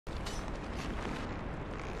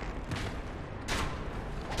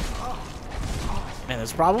And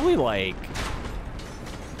there's probably like...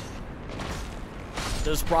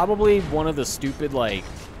 There's probably one of the stupid, like,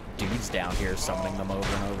 dudes down here summoning them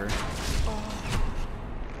over and over.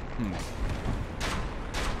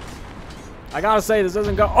 I gotta say, this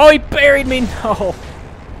doesn't go... Oh, he buried me! No!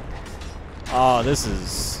 Oh, this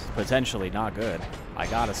is potentially not good. I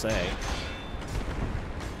gotta say.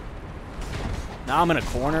 Now I'm in a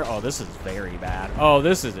corner. Oh, this is very bad. Oh,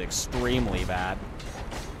 this is extremely bad.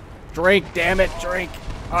 Drink, damn it, drink.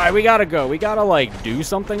 All right, we gotta go. We gotta, like, do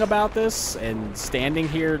something about this, and standing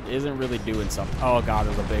here isn't really doing something. Oh, God,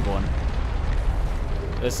 there's a big one.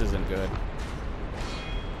 This isn't good.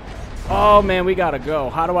 Oh, man, we gotta go.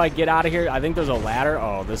 How do I get out of here? I think there's a ladder.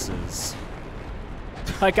 Oh, this is...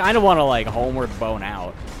 I kind of want to, like, homeward bone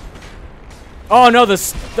out. Oh, no,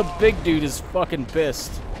 the big dude is fucking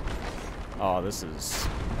pissed. Oh, this is...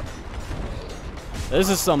 This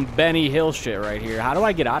is some Benny Hill shit right here. How do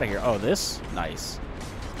I get out of here? Oh, this? Nice.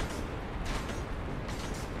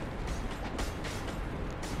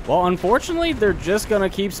 Well, unfortunately, they're just going to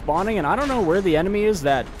keep spawning, and I don't know where the enemy is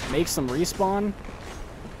that makes them respawn.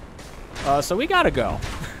 So we got to go.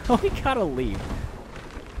 We got to leave.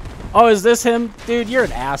 Oh, is this him? Dude, you're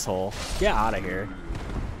an asshole. Get out of here.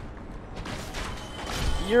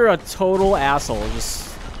 You're a total asshole,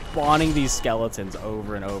 just spawning these skeletons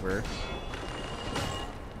over and over.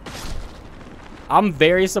 I'm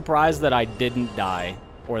very surprised that I didn't die,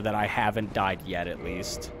 or that I haven't died yet, at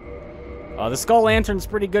least. The Skull Lantern's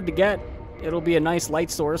pretty good to get. It'll be a nice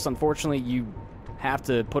light source. Unfortunately, you have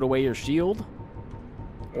to put away your shield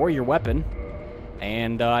or your weapon.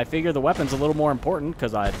 And I figure the weapon's a little more important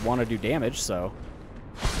because I want to do damage, so.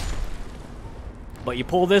 But you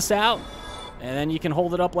pull this out, and then you can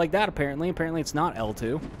hold it up like that, apparently. Apparently, it's not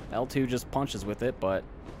L2. L2 just punches with it, but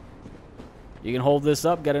you can hold this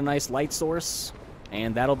up, get a nice light source,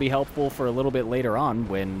 and that'll be helpful for a little bit later on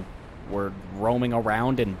when we're roaming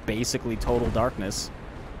around in basically total darkness.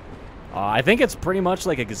 I think it's pretty much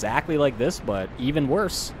like exactly like this, but even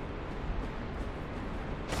worse.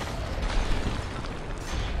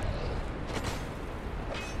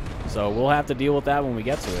 So we'll have to deal with that when we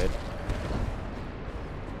get to it.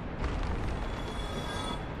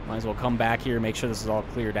 Might as well come back here and make sure this is all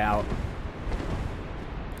cleared out.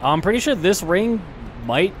 I'm pretty sure this ring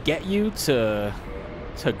might get you to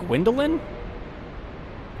Gwendolyn.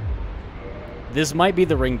 This might be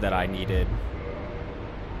the ring that I needed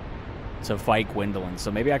to fight Gwendolyn, so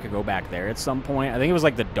maybe I could go back there at some point. I think it was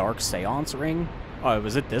like the Dark Seance ring. Oh,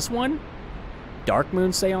 was it this one? Dark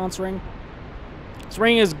Moon Seance ring? This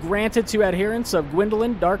ring is granted to adherents of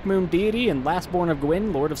Gwendolyn, Dark Moon deity, and Lastborn of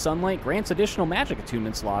Gwyn, Lord of Sunlight, grants additional magic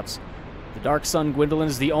attunement slots. The Dark Sun Gwendolyn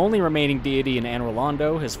is the only remaining deity in Anor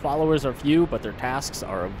Londo. His followers are few, but their tasks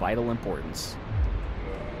are of vital importance.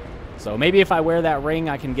 So maybe if I wear that ring,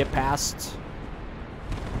 I can get past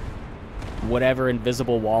whatever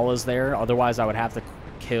invisible wall is there. Otherwise, I would have to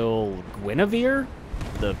kill Guinevere,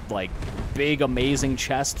 the, like, big, amazing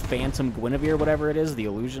chest, Phantom Guinevere, whatever it is, the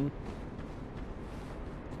illusion.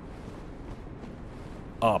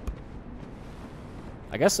 Up.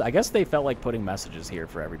 I guess they felt like putting messages here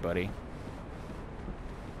for everybody.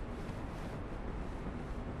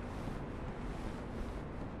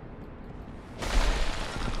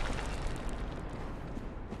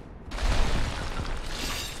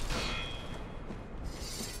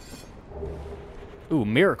 Ooh,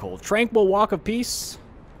 Miracle. Tranquil Walk of Peace.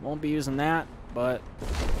 Won't be using that, but...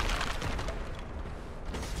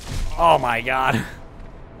 Oh my god.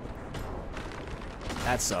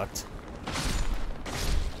 That sucked.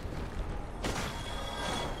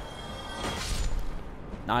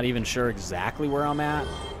 Not even sure exactly where I'm at.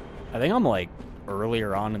 I think I'm, like,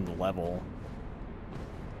 earlier on in the level.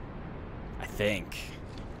 I think.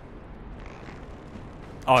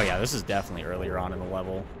 Oh yeah, this is definitely earlier on in the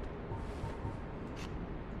level.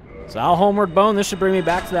 So I'll homeward bone. This should bring me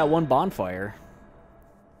back to that one bonfire.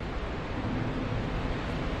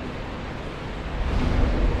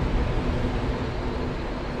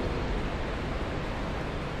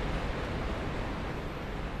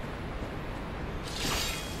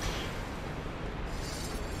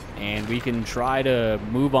 And we can try to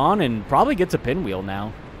move on and probably get to Pinwheel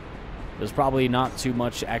now. There's probably not too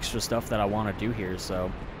much extra stuff that I want to do here,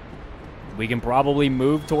 so we can probably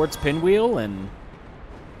move towards Pinwheel and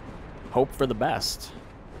hope for the best.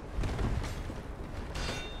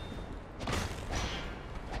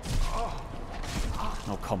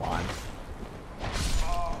 Oh, come on.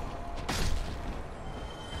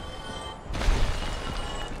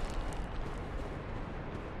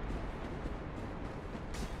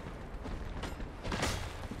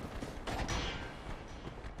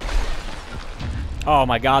 Oh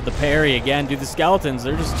my god, the parry again. Dude, the skeletons,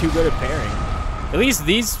 they're just too good at parrying. At least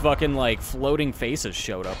these fucking, like, floating faces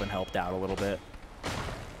showed up and helped out a little bit.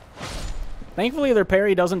 Thankfully, their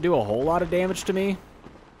parry doesn't do a whole lot of damage to me.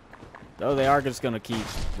 Though they are just going to keep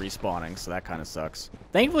respawning, so that kind of sucks.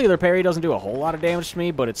 Thankfully, their parry doesn't do a whole lot of damage to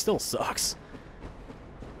me, but it still sucks.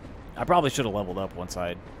 I probably should have leveled up once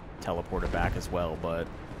I teleported back as well, but...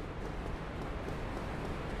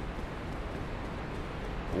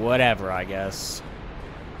 whatever, I guess.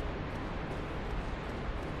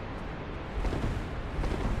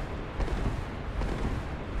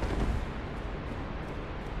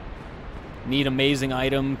 Need amazing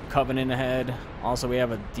item, Covenant ahead. Also, we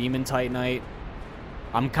have a Demon Titanite.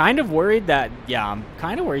 I'm kind of worried that,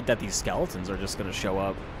 these skeletons are just going to show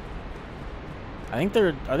up. I think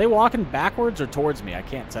are they walking backwards or towards me? I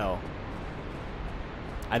can't tell.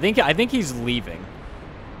 I think he's leaving.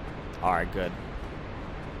 All right, good.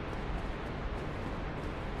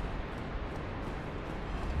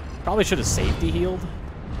 Probably should have safety healed.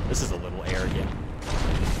 This is a little arrogant.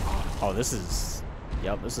 Oh, this is...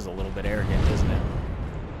 yep, this is a little bit arrogant, isn't it?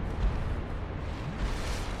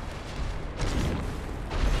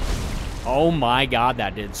 Oh my god,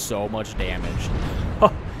 that did so much damage.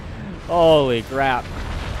 Holy crap.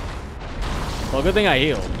 Well, good thing I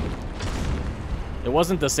healed. It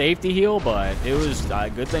wasn't the safety heal, but it was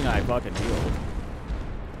a good thing I fucking healed.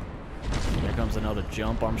 Here comes another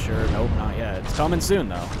jump, I'm sure. Nope, not yet. It's coming soon,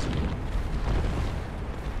 though.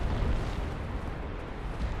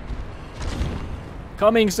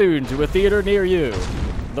 Coming soon to a theater near you.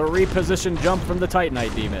 The repositioned jump from the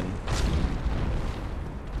Titanite Demon.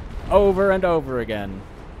 Over and over again.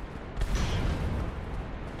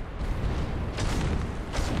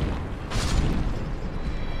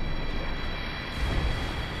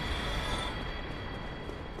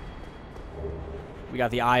 We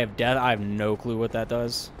got the Eye of Death. I have no clue what that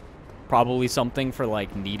does. Probably something for,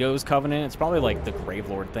 like, Nito's Covenant. It's probably, like, the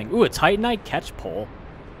Gravelord thing. Ooh, a Titanite catch pole.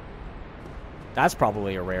 That's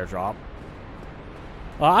probably a rare drop.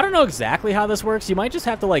 I don't know exactly how this works. You might just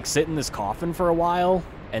have to, like, sit in this coffin for a while,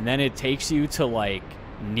 and then it takes you to, like,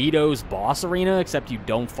 Nito's boss arena, except you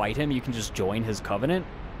don't fight him. You can just join his Covenant.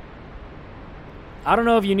 I don't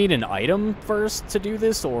know if you need an item first to do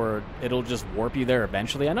this, or it'll just warp you there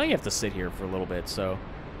eventually. I know you have to sit here for a little bit, so...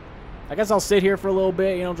 I guess I'll sit here for a little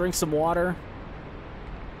bit, you know, drink some water.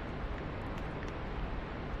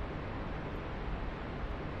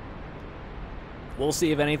 We'll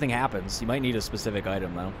see if anything happens. You might need a specific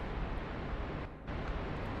item, though.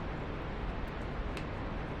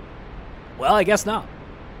 Well, I guess not.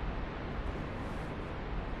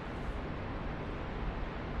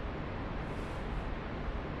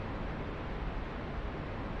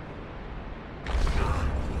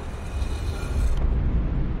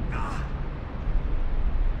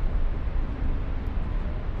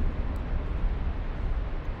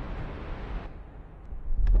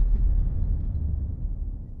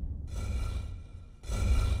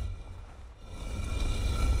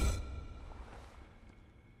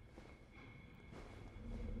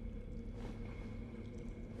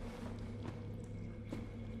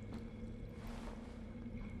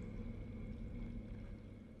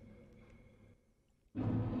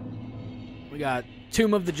 We got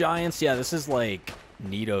Tomb of the Giants. Yeah, this is like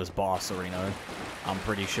Nito's boss arena, I'm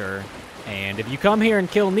pretty sure. And if you come here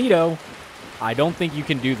and kill Nito, I don't think you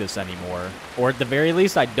can do this anymore. Or at the very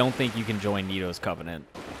least, I don't think you can join Nito's Covenant.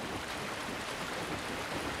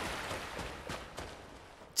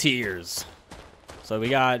 Tears. So we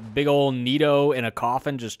got big old Nito in a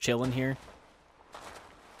coffin just chilling here.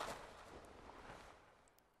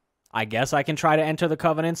 I guess I can try to enter the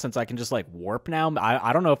Covenant since I can just, like, warp now.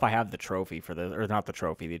 I don't know if I have the trophy for this, or not the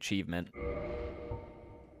trophy, the achievement.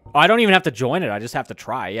 Oh, I don't even have to join it. I just have to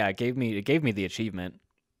try. Yeah, it gave me the achievement.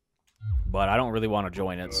 But I don't really want to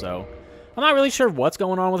join it, so... I'm not really sure what's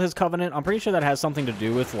going on with his Covenant. I'm pretty sure that has something to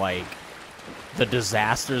do with, like, the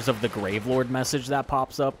disasters of the Gravelord message that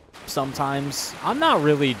pops up sometimes. I'm not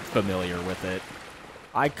really familiar with it.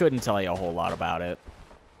 I couldn't tell you a whole lot about it.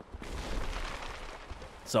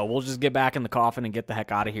 So we'll just get back in the coffin and get the heck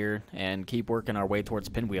out of here and keep working our way towards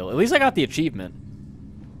Pinwheel. At least I got the achievement.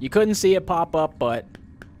 You couldn't see it pop up, but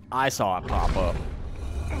I saw it pop up.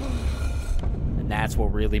 And that's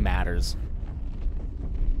what really matters.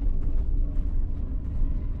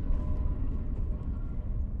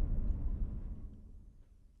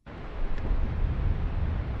 Can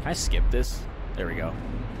I skip this? There we go.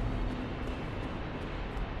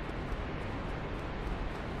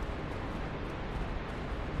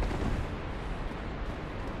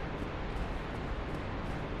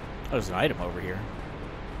 Oh, there's an item over here.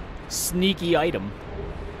 sneaky item.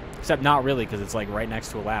 Except not really, because it's like right next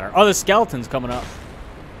to a ladder. Oh, the skeleton's coming up.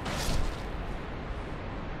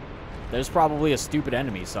 There's probably a stupid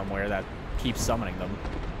enemy somewhere that keeps summoning them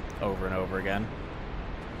over and over again.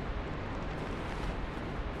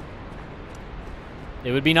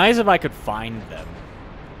 It would be nice if I could find them.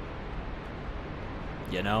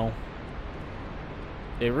 You know?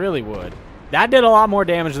 It really would. That did a lot more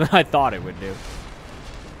damage than I thought it would do.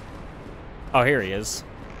 Oh, here he is.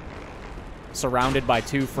 Surrounded by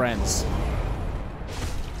 2 friends.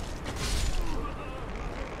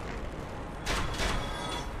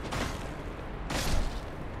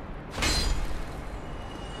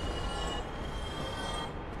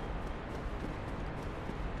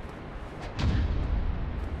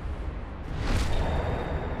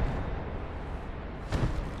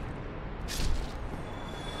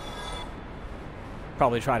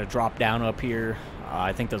 Probably try to drop down up here.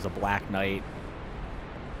 I think there's a Black Knight,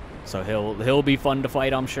 so he'll be fun to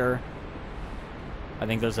fight, I'm sure. I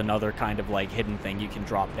think there's another kind of like hidden thing you can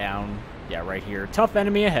drop down. Yeah, right here. Tough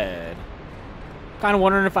enemy ahead. Kind of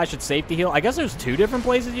wondering if I should safety heal. I guess there's 2 different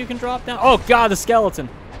places you can drop down. Oh god, the skeleton.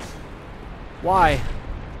 Why?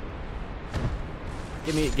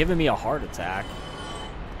 Giving me a heart attack.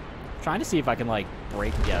 I'm trying to see if I can like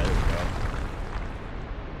break. Yeah, there we go.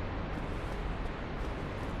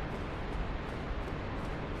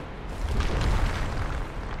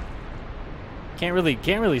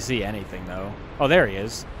 Can't really see anything though. Oh, there he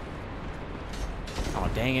is. Oh,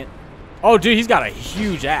 dang it. Oh, dude, he's got a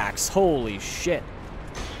huge axe. Holy shit.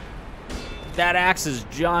 That axe is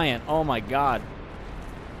giant. Oh my god.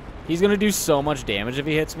 He's gonna do so much damage if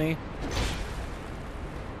he hits me.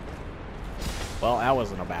 Well, that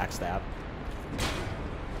wasn't a backstab.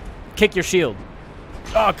 Kick your shield.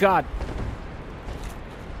 Oh god.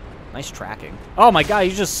 Nice tracking. Oh my god,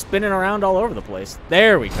 he's just spinning around all over the place.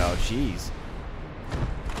 There we go. Jeez.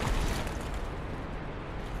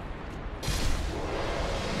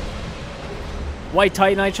 White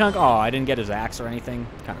Titanite chunk? Oh, I didn't get his axe or anything.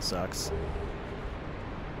 Kind of sucks.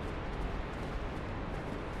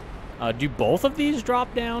 Do both of these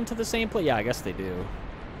drop down to the same place? Yeah, I guess they do.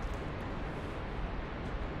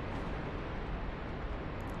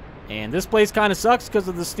 And this place kind of sucks because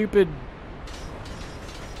of the stupid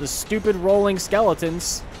rolling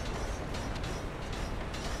skeletons.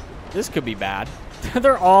 This could be bad.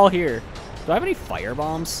 They're all here. Do I have any fire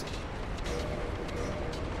bombs?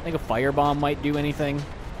 I think a firebomb might do anything.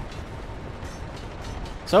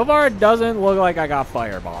 So far, it doesn't look like I got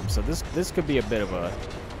firebombs, so this could be a bit of a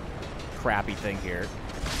crappy thing here.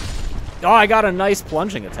 Oh, I got a nice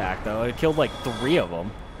plunging attack, though. It killed, like, 3 of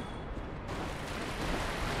them.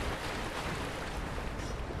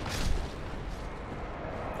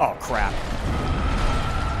 Oh, crap.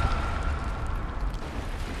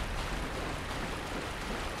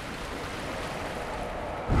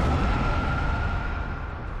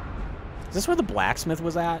 Is this where the blacksmith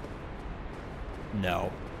was at?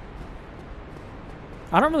 No.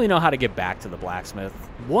 I don't really know how to get back to the blacksmith.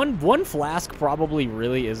 One flask probably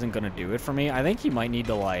really isn't going to do it for me. I think you might need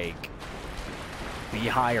to, like, be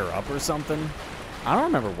higher up or something. I don't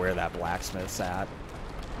remember where that blacksmith's at.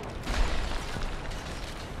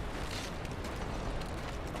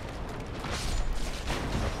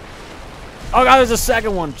 Oh, God, there's a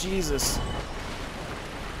second one. Jesus.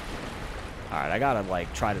 Alright, I gotta,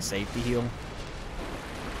 like, try to safety heal.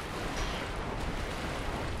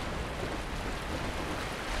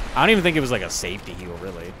 I don't even think it was, like, a safety heal,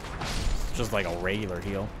 really. It's just, like, a regular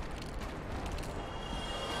heal.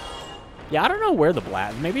 Yeah, I don't know where the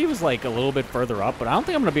blast... Maybe it was, like, a little bit further up, but I don't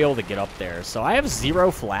think I'm gonna be able to get up there. So I have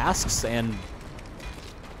 0 flasks, and...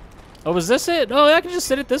 Oh, was this it? Oh, I can just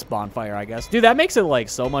sit at this bonfire, I guess. Dude, that makes it, like,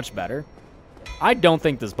 so much better. I don't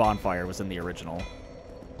think this bonfire was in the original.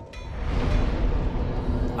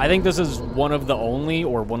 I think this is one of the only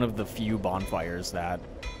or one of the few bonfires that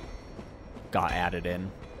got added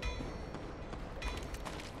in.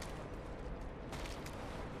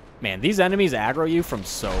 Man, these enemies aggro you from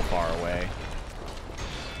so far away.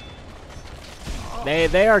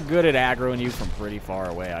 They are good at aggroing you from pretty far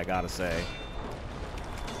away, I gotta say.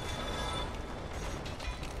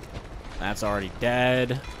 That's already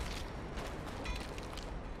dead.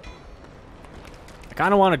 I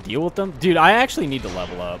kind of want to deal with them. Dude, I actually need to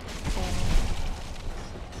level up.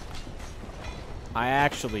 I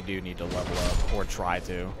actually do need to level up, or try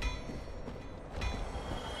to.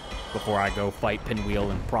 Before I go fight Pinwheel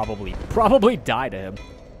and probably die to him.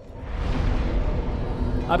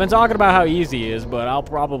 I've been talking about how easy he is, but I'll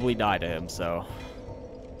probably die to him, so...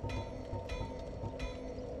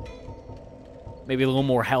 Maybe a little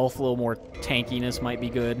more health, a little more tankiness might be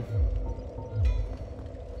good.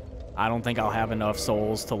 I don't think I'll have enough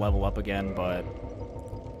souls to level up again, but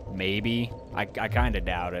maybe. I kind of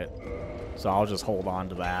doubt it. So I'll just hold on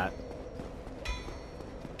to that.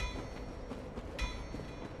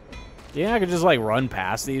 Yeah, I could just, like, run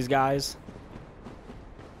past these guys.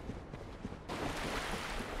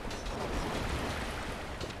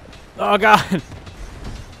 Oh, God. Can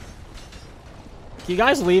you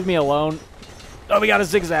guys leave me alone? Oh, we got a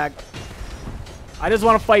zigzag. I just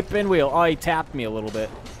want to fight Pinwheel. Oh, he tapped me a little bit.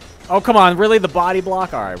 Oh, come on. Really? The body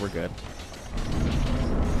block? All right, we're good.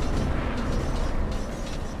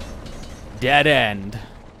 Dead end.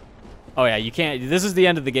 Oh, yeah, you can't. This is the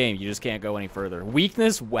end of the game. You just can't go any further.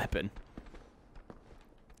 Weakness, weapon.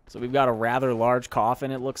 So we've got a rather large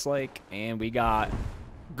coffin, it looks like. And we got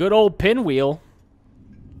good old Pinwheel.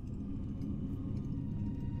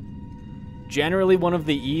 Generally one of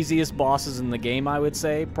the easiest bosses in the game, I would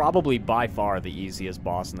say. Probably by far the easiest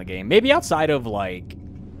boss in the game. Maybe outside of, like,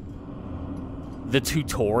 the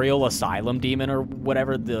tutorial Asylum Demon or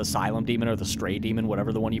whatever. The Asylum Demon or the Stray Demon,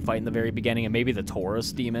 whatever the one you fight in the very beginning. And maybe the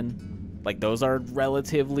Taurus Demon. Like, those are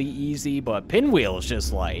relatively easy. But Pinwheel is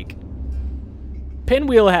just, like...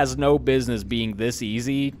 Pinwheel has no business being this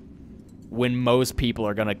easy when most people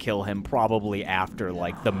are going to kill him probably after,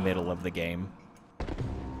 like, the middle of the game.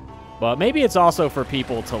 But maybe it's also for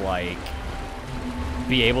people to, like,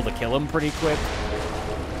 be able to kill him pretty quick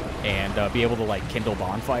and be able to, like, kindle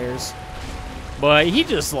bonfires. But he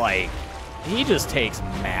just, like, he just takes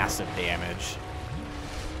massive damage.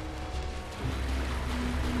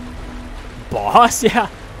 Boss? Yeah.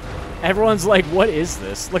 Everyone's like, what is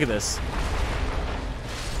this? Look at this.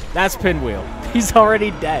 That's Pinwheel. He's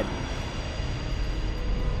already dead.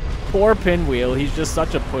 Poor Pinwheel. He's just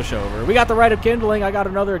such a pushover. We got the Rite of Kindling. I got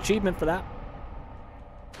another achievement for that.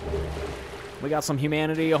 We got some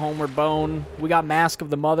humanity, a homeward bone. We got Mask of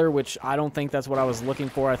the Mother, which I don't think that's what I was looking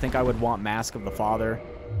for. I think I would want Mask of the Father.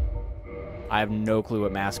 I have no clue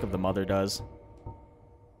what Mask of the Mother does.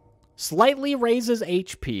 Slightly raises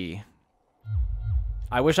HP.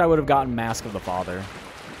 I wish I would have gotten Mask of the Father.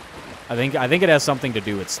 I think it has something to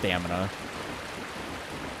do with stamina.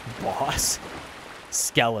 Boss.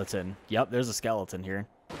 Skeleton. Yep, there's a skeleton here.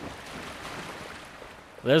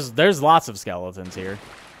 There's lots of skeletons here.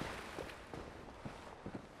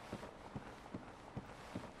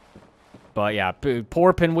 But yeah,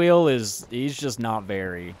 poor Pinwheel he's just not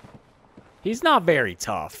very... He's not very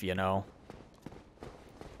tough, you know.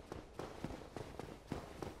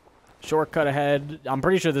 Shortcut ahead. I'm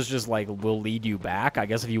pretty sure this just, like, will lead you back. I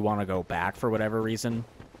guess if you want to go back for whatever reason.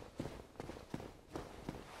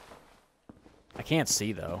 I can't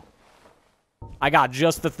see, though. I got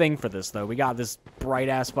just the thing for this, though. We got this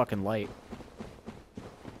bright-ass fucking light.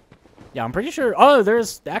 Yeah, I'm pretty sure... Oh,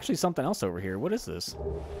 there's actually something else over here. What is this?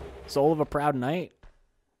 Soul of a Proud Knight?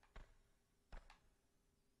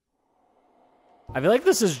 I feel like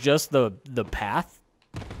this is just the path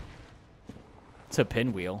to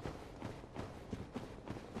Pinwheel.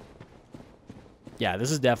 Yeah,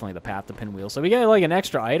 this is definitely the path to Pinwheel. So we get, like, an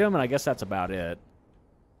extra item, and I guess that's about it.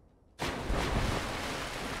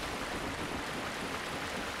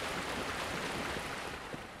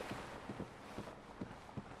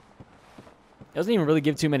 Doesn't even really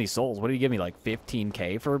give too many souls. What did he give me, like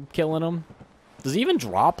 15k for killing him? Does he even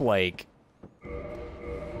drop, like,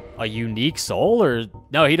 a unique soul? Or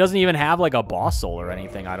no, he doesn't even have, like, a boss soul or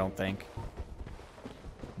anything, I don't think.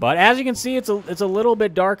 But as you can see, it's a little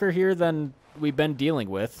bit darker here than we've been dealing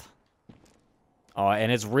with.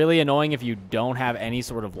 And it's really annoying if you don't have any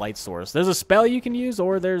sort of light source. There's a spell you can use,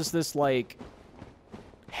 or there's this, like,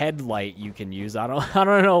 headlight you can use. I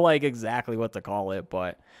don't know, like, exactly what to call it,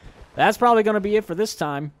 but that's probably going to be it for this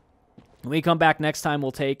time. When we come back next time,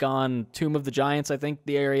 we'll take on Tomb of the Giants, I think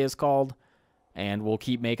the area is called. And we'll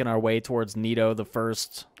keep making our way towards Nito, the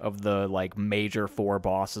first of the, like, major 4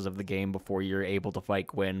 bosses of the game before you're able to fight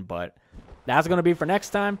Gwyn. But that's going to be for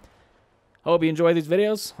next time. Hope you enjoy these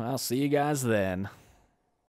videos. I'll see you guys then.